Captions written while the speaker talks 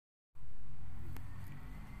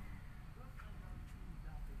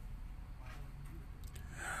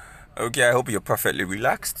Okay, I hope you're perfectly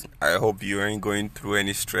relaxed. I hope you ain't going through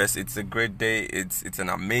any stress. It's a great day. It's an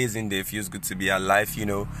amazing day. It feels good to be alive.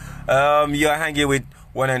 You're hanging with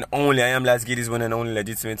one and only. I am Las Giddy's one and only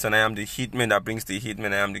legitimate, and I am the hitman that brings the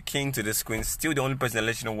hitman. I am the king to the screen. Still the only person that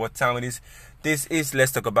lets you know what time it is. This is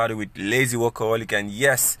Let's Talk About It with Lazy Workaholic, and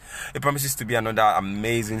yes, it promises to be another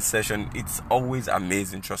amazing session. It's always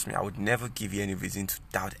amazing, trust me. I would never give you any reason to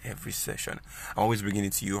doubt every session. I'm always bringing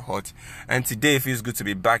it to you hot. And today it feels good to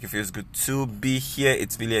be back. It feels good to be here.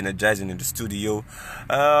 It's really energizing in the studio.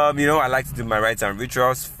 I like to do my rites and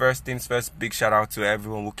rituals. First things first, big shout out to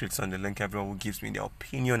everyone who clicks on the link, everyone who gives me their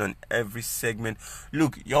opinion on every segment.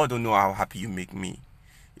 Look, y'all don't know how happy you make me.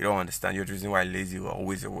 You don't understand. You're the reason why Lazy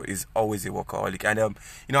is always a workaholic. And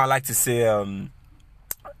I like to say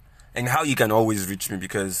and how you can always reach me,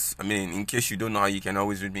 because in case you don't know how you can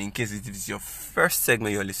always reach me, in case it is your first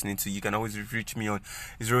segment you're listening to, you can always reach me on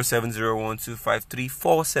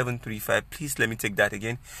 070125344735. Please let me take that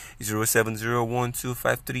again.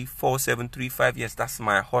 070125344735. Yes, that's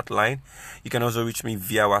my hotline. You can also reach me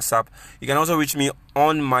via WhatsApp. You can also reach me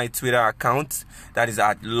on my Twitter account, that is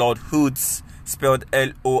at Lord Hoods, spelled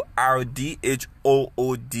LORDHOODZ,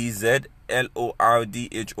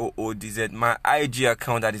 LORDHOODZ. My IG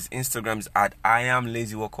account, that is Instagram, is at I am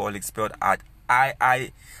Lazy Workaholic, spelled at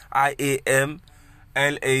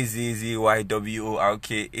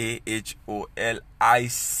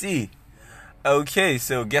IAMLAZZYWORKAHOLIC. Okay,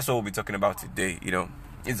 so guess what we'll be talking about today?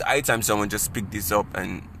 It's high time someone just picked this up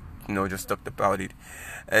and just talked about it.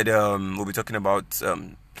 And we'll be talking about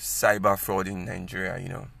cyber fraud in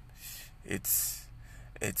Nigeria. It's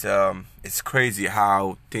crazy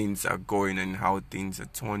how things are going and how things are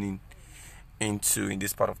turning into in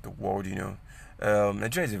this part of the world.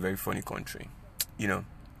 Nigeria is a very funny country,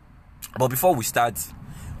 but before we start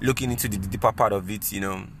looking into the deeper part of it,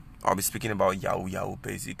 I'll be speaking about Yahoo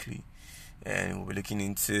basically, and we'll be looking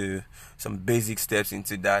into some basic steps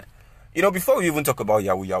into that. Before we even talk about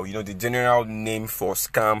Yahoo, the general name for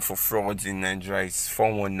scam, for frauds in Nigeria is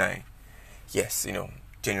 419. Yes,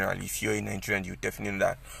 generally, if you're in Nigeria, you definitely know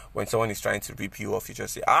that when someone is trying to rip you off, you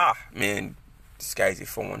just say, man, this guy is a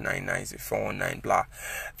 419, is a 419, blah.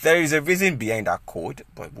 There is a reason behind that code,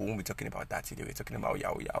 but we won't be talking about that today. We're talking about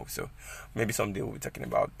Yahoo. So maybe someday we'll be talking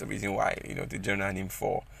about the reason why, the general name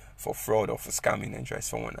for fraud or for scam in Nigeria is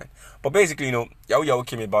 419. But basically, Yahoo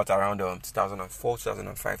came about around 2004,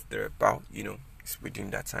 2005, thereabout, it's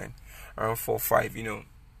within that time. Around 4 or 5,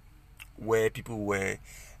 where people were...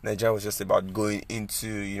 Nigeria was just about going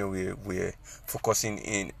into, we're focusing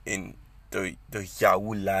in the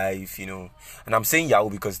Yahoo life, and I'm saying Yahoo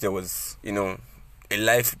because there was, a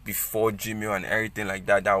life before Gmail and everything like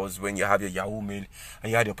that. That was when you have your Yahoo mail and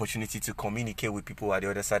you had the opportunity to communicate with people at the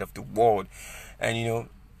other side of the world. And,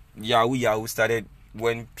 Yahoo started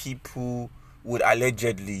when people would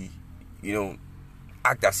allegedly,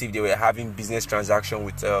 act as if they were having business transaction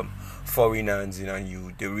with foreigners,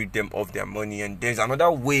 and they read them off their money. And there's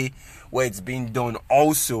another way where it's being done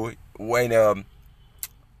also, when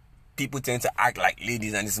people tend to act like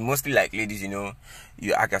ladies, and it's mostly like ladies. You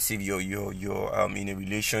act as if you're in a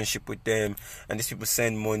relationship with them, and these people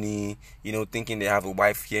send money, thinking they have a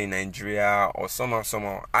wife here in Nigeria or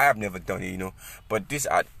somehow. I have never done it, but these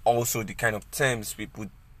are also the kind of terms people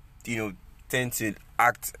tend to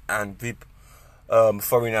act and rip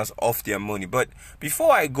foreigners off their money. But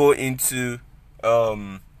before I go into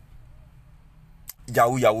Yahoo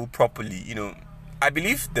properly, I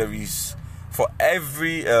believe there is, for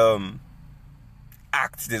every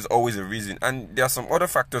act, there's always a reason, and there are some other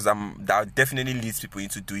factors that definitely leads people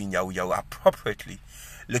into doing Yahoo appropriately.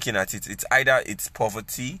 Looking at it, it's either it's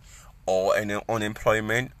poverty or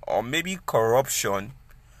unemployment, or maybe corruption.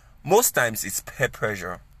 Most times it's peer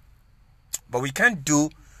pressure, but we can't do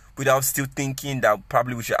without still thinking that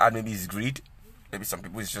probably we should add maybe it's greed. Maybe some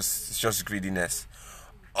people it's just greediness,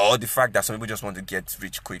 or the fact that some people just want to get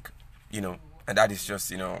rich quick, and that is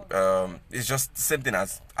just it's just the same thing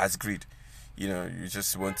as greed. You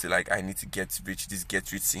just want to, like, I need to get rich, this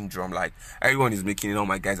get rich syndrome. Like, everyone is making it, all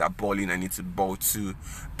my guys are balling, I need to ball too.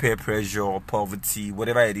 Peer pressure, poverty,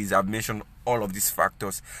 whatever it is, I've mentioned all of these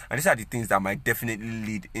factors, and these are the things that might definitely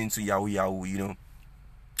lead into Yahoo.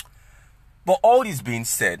 But all this being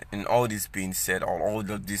said, all of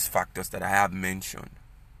these factors that I have mentioned,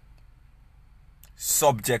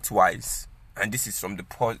 subject-wise, and this is from the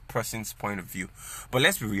person's point of view, but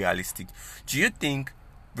let's be realistic. Do you think,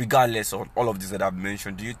 regardless of all of this that I've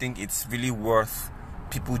mentioned, do you think it's really worth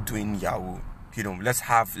people doing Yahoo? Let's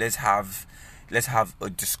have a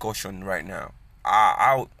discussion right now.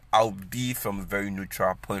 I'll be from a very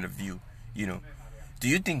neutral point of view. do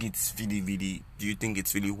you think it's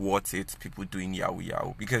really worth it, people doing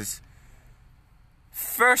Yahoo? Because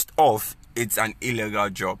first off, it's an illegal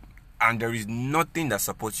job, and there is nothing that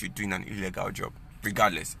supports you doing an illegal job.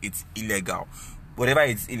 Regardless, it's illegal. Whatever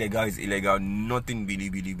is illegal. Nothing really,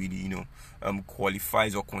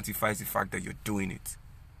 qualifies or quantifies the fact that you're doing it.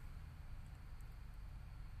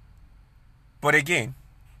 But again,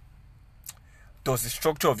 does the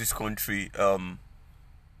structure of this country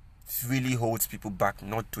really holds people back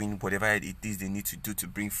not doing whatever it is they need to do to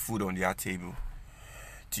bring food on their table?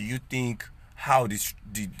 Do you think how the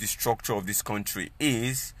structure of this country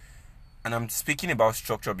is? And I'm speaking about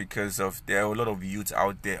structure because there are a lot of youths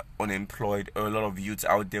out there unemployed, or a lot of youths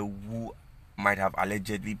out there who might have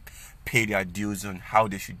allegedly paid their dues on how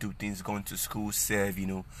they should do things, gone to school, serve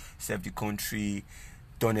the country,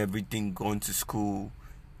 done everything, gone to school,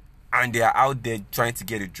 and they are out there trying to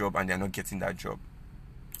get a job and they're not getting that job.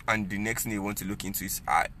 And the next thing they want to look into is,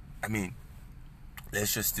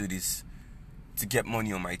 let's just do this to get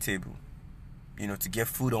money on my table, to get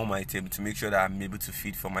food on my table, to make sure that I'm able to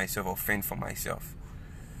feed for myself or fend for myself.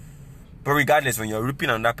 But regardless, when you're ripping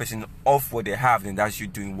on that person off what they have, then that's you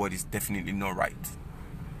doing what is definitely not right.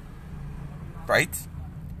 Right?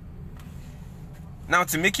 Now,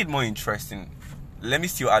 to make it more interesting, let me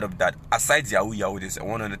still add up that aside Yahoo, there's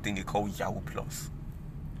one other thing they call Yahoo Plus.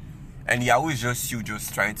 And Yahoo is just you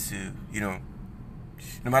just trying to,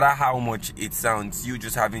 no matter how much it sounds, you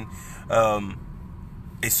just having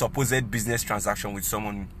a supposed business transaction with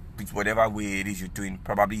someone, with whatever way it is you're doing.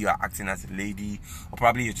 Probably you are acting as a lady, or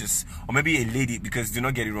probably or maybe a lady, because do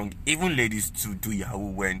not get it wrong, even ladies too do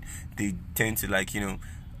Yahoo when they tend to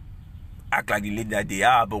act like the lady that they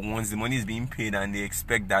are, but once the money is being paid and they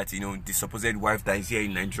expect that, the supposed wife that is here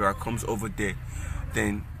in Nigeria comes over there,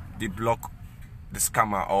 then they block the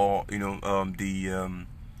scammer, or,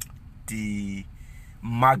 the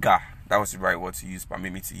MAGA. That was the right word to use, but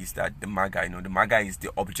made me to use that. The MAGA, the MAGA is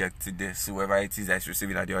the object to this. Whoever it is that's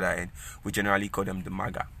receiving at the other end, we generally call them the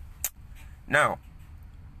MAGA. Now,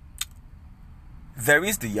 there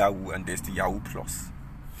is the Yahoo and there's the Yahoo Plus.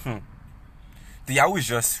 The Yahoo is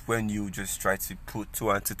just when you just try to put two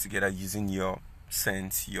and two together using your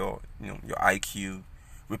sense, your IQ,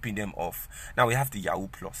 ripping them off. Now we have the Yahoo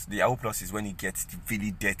Plus. The Yahoo Plus is when it gets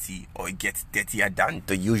really dirty, or it gets dirtier than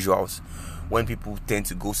the usuals. When people tend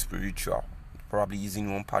to go spiritual, probably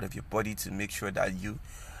using one part of your body to make sure that you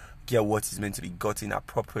get what is meant to be gotten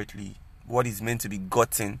appropriately. What is meant to be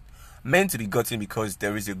gotten because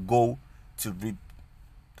there is a goal to rip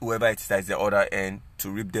whoever it is that is the other end, to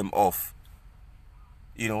rip them off.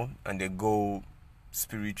 And they go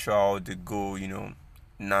spiritual, they go,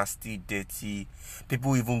 nasty, dirty.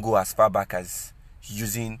 People even go as far back as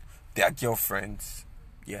using their girlfriends.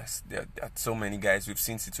 Yes, there are so many guys. We've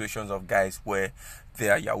seen situations of guys where they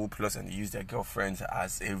are Yahoo Plus and they use their girlfriends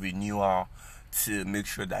as a renewal to make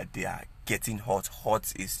sure that they are getting hot.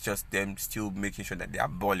 Hot is just them still making sure that they are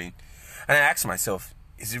balling. And I ask myself,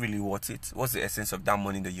 is it really worth it? What's the essence of that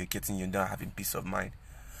money that you're getting? You're not having peace of mind.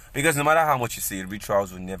 Because no matter how much you say,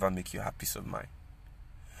 rituals will never make you have peace of mind.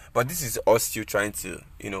 But this is us still trying to,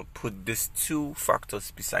 put these two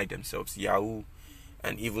factors beside themselves, Yahoo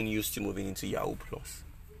and even you still moving into Yahoo Plus.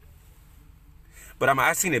 But I'm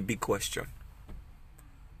asking a big question.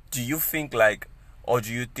 Do you think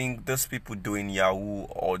do you think those people doing Yahoo,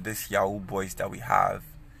 or this Yahoo boys that we have,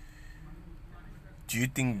 do you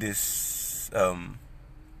think this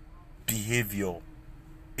behavior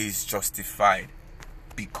is justified?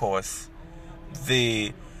 Because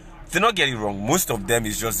they not get it wrong, most of them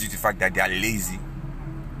is just due to the fact that they are lazy.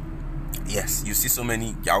 Yes, you see so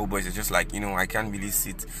many Yahoo boys are just like, I can't really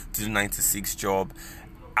sit to the 9 to 6 job,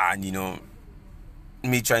 and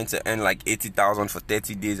me trying to earn 80,000 for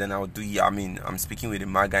 30 days, and I'll do. I'm speaking with a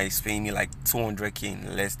MAGA, he's paying me 200k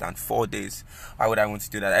in less than 4 days. Why would I want to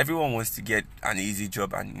do that? Everyone wants to get an easy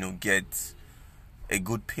job and get a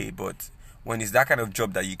good pay, but when it's that kind of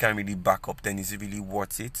job that you can't really back up, then is it really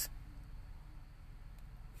worth it?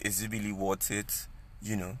 Is it really worth it?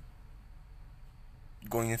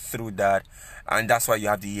 Going through that. And that's why you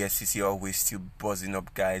have the EFCC always still busting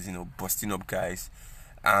up guys, and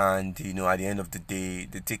at the end of the day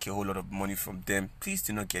they take a whole lot of money from them. Please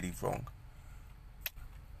do not get it wrong.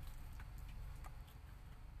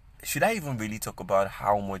 Should I even really talk about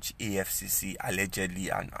how much EFCC allegedly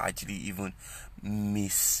and actually even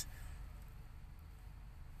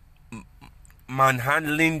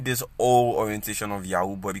manhandling this whole orientation of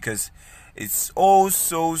Yahoo boy? Because it's all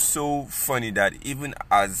so funny that even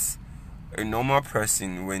as a normal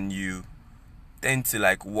person, when you tend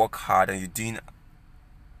to work hard and you're doing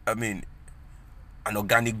an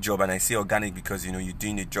organic job, and I say organic because you're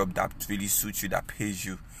doing a job that really suits you, that pays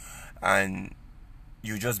you, and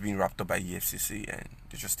you're just being wrapped up by EFCC, and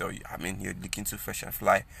they just tell you, you're looking too fresh and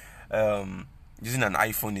fly. Using an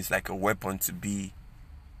iPhone is like a weapon to be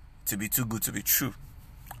too good to be true,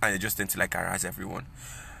 and they just tend to like harass everyone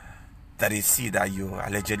that they see that you're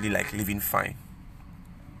allegedly like living fine.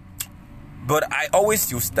 But I always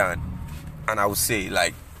still stand, and I will say,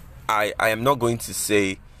 like, I am not going to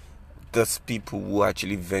say those people who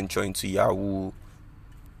actually venture into Yahoo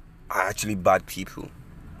are actually bad people.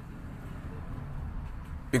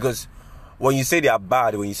 Because when you say they are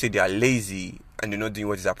bad, when you say they are lazy and they're not doing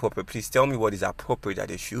what is appropriate, please tell me what is appropriate that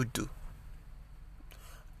they should do.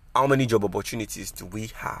 How many job opportunities do we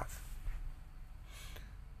have?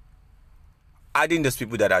 Adding those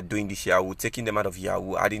people that are doing this Yahoo, taking them out of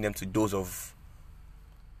Yahoo, adding them to those of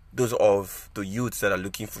the youths that are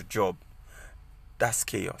looking for job, that's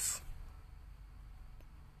chaos.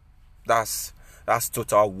 That's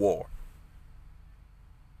total war.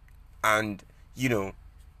 And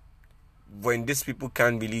when these people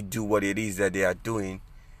can't really do what it is that they are doing,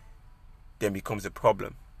 then becomes a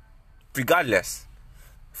problem. Regardless,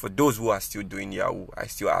 for those who are still doing Yahoo, I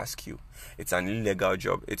still ask you, it's an illegal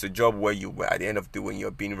job. It's a job where at the end of the day, when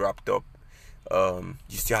you're being wrapped up,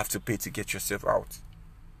 you still have to pay to get yourself out.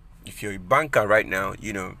 If you're a banker right now,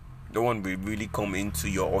 no one will really come into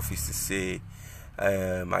your office to say,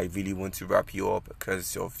 I really want to wrap you up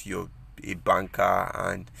because of you're a banker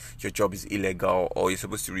and your job is illegal, or you're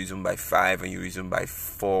supposed to resume by 5 and you resume by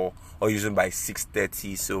 4, or you resume by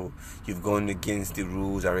 6:30, so you've gone against the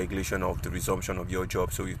rules and regulation of the resumption of your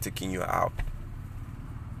job, so we're taking you out.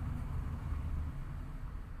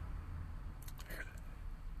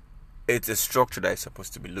 It's a structure that is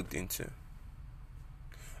supposed to be looked into.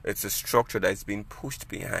 It's a structure that is being pushed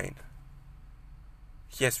behind.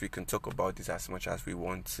 Yes, we can talk about this as much as we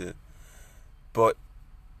want to, but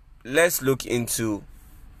let's look into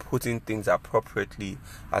putting things appropriately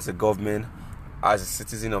as a government, as a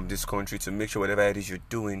citizen of this country, to make sure whatever it is you're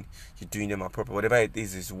doing them appropriate. Whatever it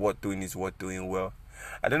is worth doing well.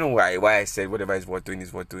 I don't know why I said whatever is worth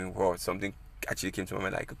doing well. Something actually came to my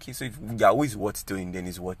mind, like, okay, so if Yahoo is worth doing, then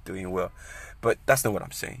it's worth doing well. But that's not what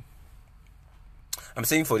I'm saying. I'm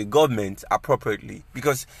saying for the government appropriately,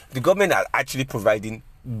 because the government are actually providing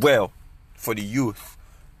well for the youth.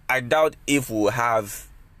 I doubt if we'll have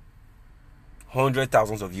hundreds of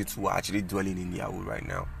thousands of youths who are actually dwelling in Yahoo right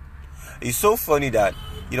now. It's so funny that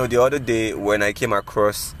the other day when I came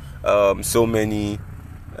across so many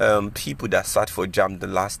people that sat for JAM the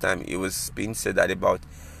last time, it was being said that about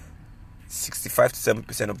 65 to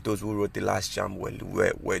 7% of those who wrote the last JAM were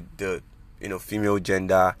the female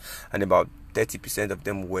gender, and about 30% of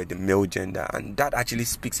them were the male gender, and that actually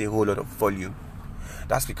speaks a whole lot of volume.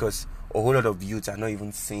 That's because a whole lot of youths are not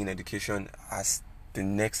even seeing education as the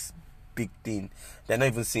next big thing. They're not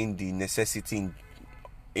even seeing the necessity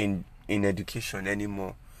in education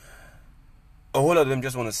anymore. A whole lot of them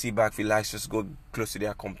just want to sit back, relax, just go close to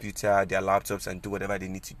their computer, their laptops, and do whatever they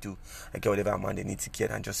need to do, and get whatever amount they need to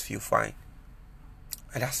get, and just feel fine.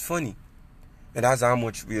 And that's funny. And that's how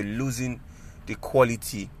much we are losing the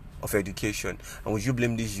quality of education. And would you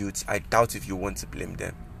blame these youths? I doubt if you want to blame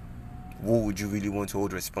them. Who would you really want to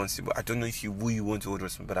hold responsible? I don't know who you want to hold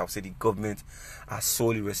responsible, but I would say the government are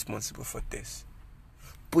solely responsible for this.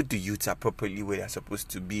 Put the youths appropriately where they're supposed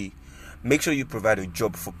to be. Make sure you provide a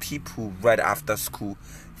job for people right after school.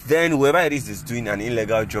 Then whoever it is doing an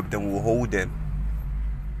illegal job, then we'll hold them.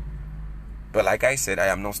 But like I said, I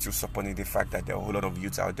am not still supporting the fact that there are a whole lot of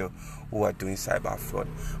youths out there who are doing cyber fraud.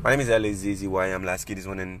 My name is Extacy. I am Last Kid is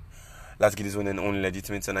one and only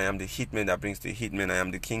legitimate, and I am the hitman that brings the hitman. I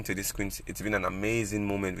am the king to the screens. It's been an amazing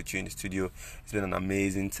moment with you in the studio. It's been an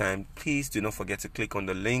amazing time. Please do not forget to click on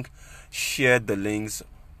the link, share the links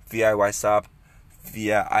via WhatsApp,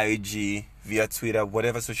 via IG, via Twitter,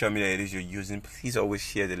 whatever social media it is you're using. Please always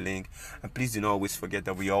share the link, and please do not always forget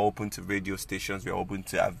that we are open to radio stations. We are open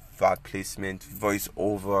to advert placement, voice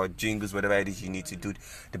over, jingles, whatever it is you need to do.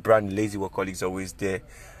 The brand Lazy Workaholic is always there.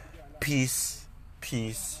 Peace,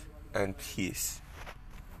 and peace.